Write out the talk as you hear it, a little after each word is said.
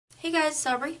Hey guys, it's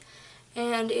Aubrey,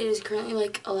 and it is currently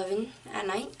like 11 at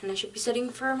night, and I should be studying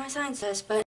for my science test,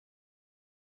 but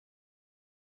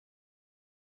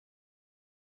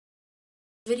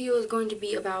the video is going to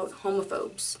be about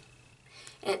homophobes.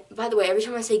 And by the way, every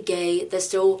time I say gay, that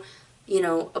still,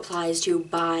 applies to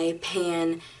bi,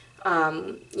 pan,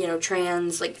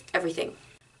 trans, like everything.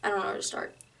 I don't know where to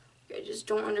start. I just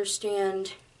don't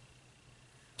understand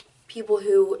people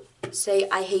who say,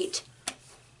 I hate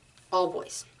all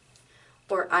boys,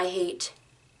 or I hate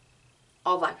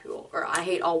all black people, or I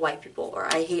hate all white people,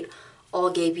 or I hate all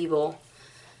gay people.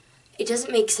 It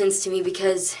doesn't make sense to me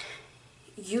because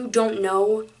you don't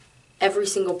know every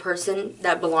single person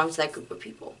that belongs to that group of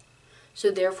people.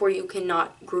 So therefore you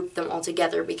cannot group them all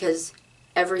together because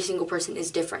every single person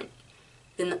is different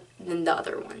than the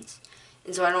other ones.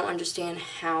 And so I don't understand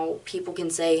how people can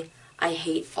say, I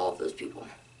hate all of those people,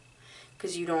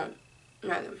 because you don't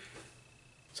know them.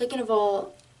 Second of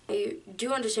all, I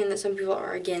do understand that some people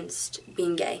are against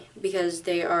being gay because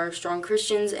they are strong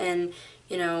Christians and,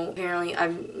 apparently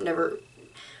I've never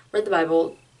read the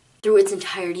Bible through its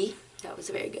entirety. That was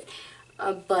very good.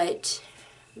 But,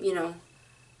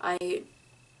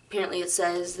 apparently it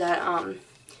says that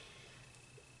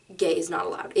gay is not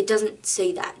allowed. It doesn't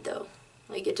say that, though.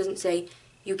 Like, it doesn't say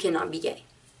you cannot be gay.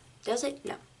 Does it?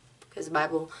 No. Because the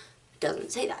Bible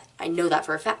doesn't say that. I know that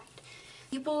for a fact.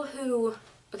 People who,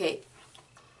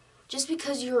 just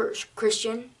because you're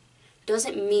Christian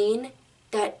doesn't mean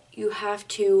that you have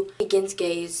to be against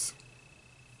gays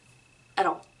at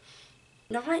all.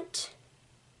 Not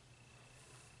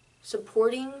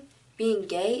supporting being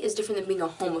gay is different than being a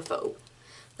homophobe.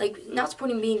 Like, not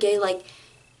supporting being gay, like,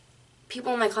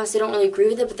 people in my class, they don't really agree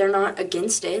with it, but they're not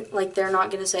against it. Like, they're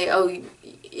not going to say, oh,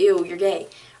 ew, you're gay,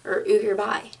 or ew, you're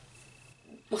bi.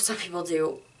 Well, some people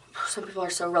do. Some people are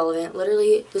so relevant.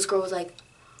 Literally, this girl was like,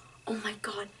 oh my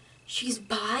god, she's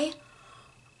bi?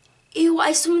 Ew,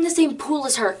 I swim in the same pool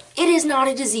as her. It is not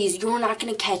a disease. You're not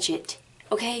going to catch it,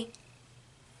 okay?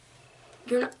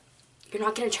 You're not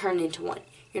going to turn into one.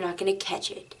 You're not going to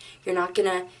catch it. You're not going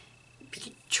to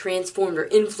be transformed or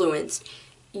influenced.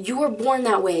 You were born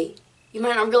that way. You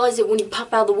might not realize it when you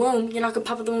pop out of the womb. You're not going to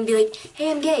pop out of the womb and be like,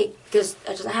 hey, I'm gay. Because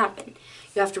that doesn't happen.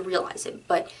 You have to realize it.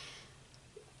 But,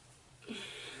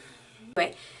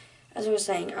 anyway, as I was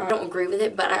saying, I don't agree with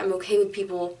it, but I'm okay with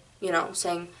people,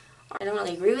 saying, I don't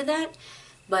really agree with that,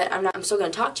 but I'm still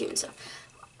going to talk to you and stuff.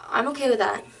 I'm okay with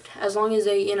that. As long as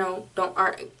they,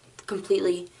 aren't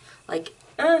completely, like,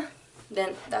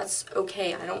 then that's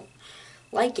okay. I don't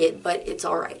like it, but it's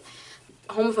alright.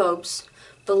 Homophobes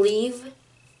believe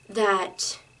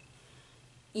that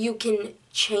you can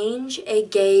change a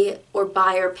gay or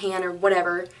bi or pan or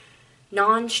whatever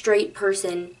non-straight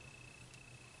person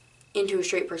into a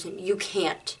straight person. You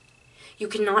can't. You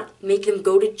cannot make them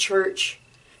go to church,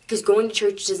 because going to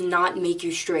church does not make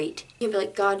you straight. You can't be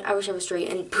like, God, I wish I was straight,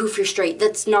 and poof, you're straight.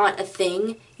 That's not a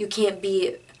thing. You can't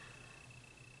be...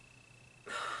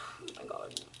 Oh my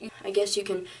god. I guess you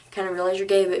can kind of realize you're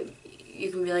gay, but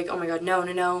you can be like, oh my god,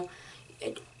 no.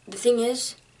 The thing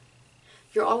is,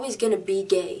 you're always going to be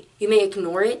gay. You may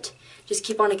ignore it, just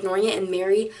keep on ignoring it and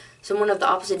marry someone of the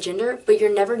opposite gender, but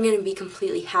you're never going to be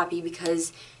completely happy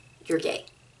because you're gay.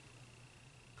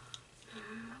 Oh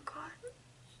my god.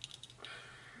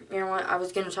 You know what, I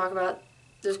was going to talk about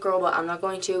this girl, but I'm not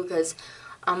going to because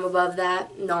I'm above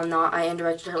that. No, I'm not. I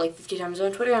indirected her like 50 times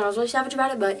on Twitter and I was really savage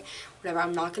about it, but whatever,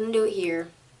 I'm not going to do it here.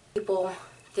 People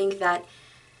think that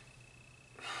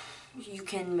you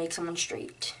can make someone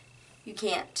straight. You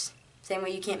can't. Same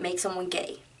way you can't make someone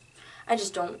gay. I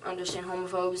just don't understand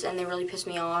homophobes, and they really piss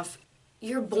me off.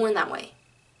 You're born that way.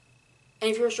 And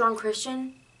if you're a strong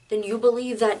Christian, then you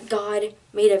believe that God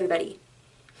made everybody.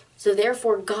 So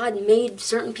therefore, God made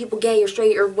certain people gay or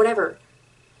straight or whatever.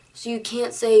 So you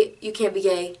can't say you can't be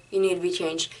gay, you need to be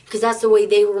changed. Because that's the way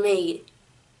they were made.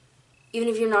 Even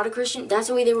if you're not a Christian, that's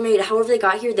the way they were made. However they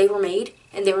got here, they were made,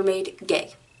 and they were made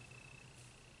gay.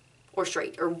 Or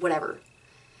straight, or whatever.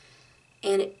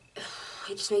 And it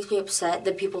just makes me upset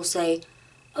that people say,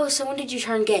 oh, so when did you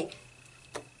turn gay?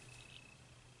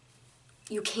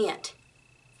 You can't.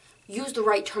 Use the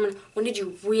right term. When did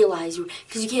you realize you...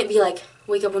 Because you can't be like,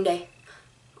 wake up one day,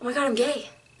 oh my god, I'm gay.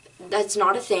 That's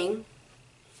not a thing.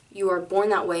 You are born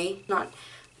that way. Not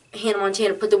Hannah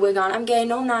Montana, put the wig on, I'm gay.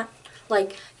 No, I'm not.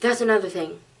 Like, that's another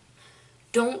thing.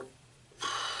 Don't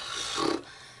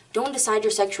decide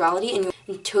your sexuality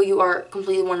until you are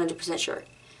completely 100% sure.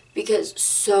 Because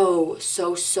so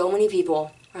many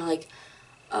people are like,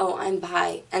 oh, I'm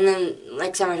bi. And then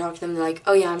next time I talk to them, they're like,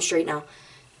 oh yeah, I'm straight now.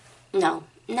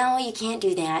 No, you can't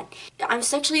do that. I'm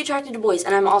sexually attracted to boys,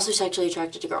 and I'm also sexually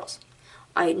attracted to girls.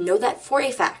 I know that for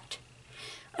a fact.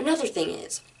 Another thing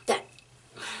is that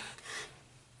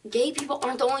gay people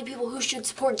aren't the only people who should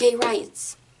support gay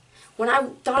rights. When I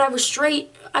thought I was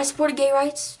straight, I supported gay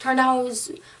rights. Turned out I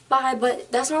was bi,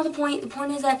 but that's not the point. The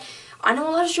point is that I know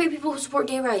a lot of straight people who support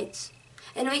gay rights.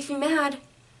 And it makes me mad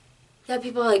that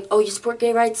people are like, oh, you support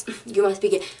gay rights? You must be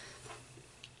gay.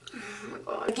 Oh my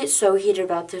God. I get so heated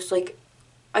about this. Like,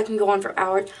 I can go on for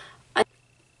hours. I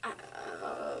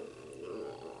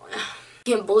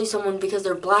can't bully someone because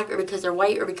they're black or because they're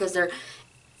white or because they're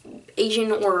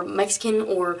Asian or Mexican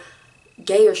or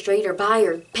gay or straight or bi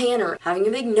or pan or having a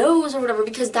big nose or whatever,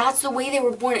 because that's the way they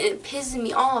were born, and it pisses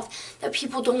me off that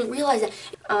people don't realize that.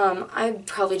 I'm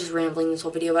probably just rambling this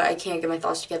whole video, but I can't get my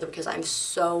thoughts together because I'm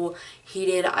so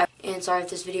heated. And sorry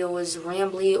if this video was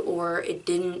rambly or it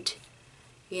didn't,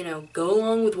 you know, go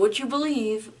along with what you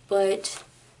believe, but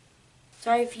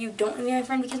sorry if you don't want to be my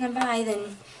friend because I'm bi,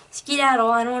 then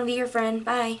skedaddle. I don't want to be your friend.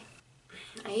 Bye.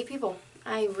 I hate people.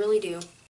 I really do.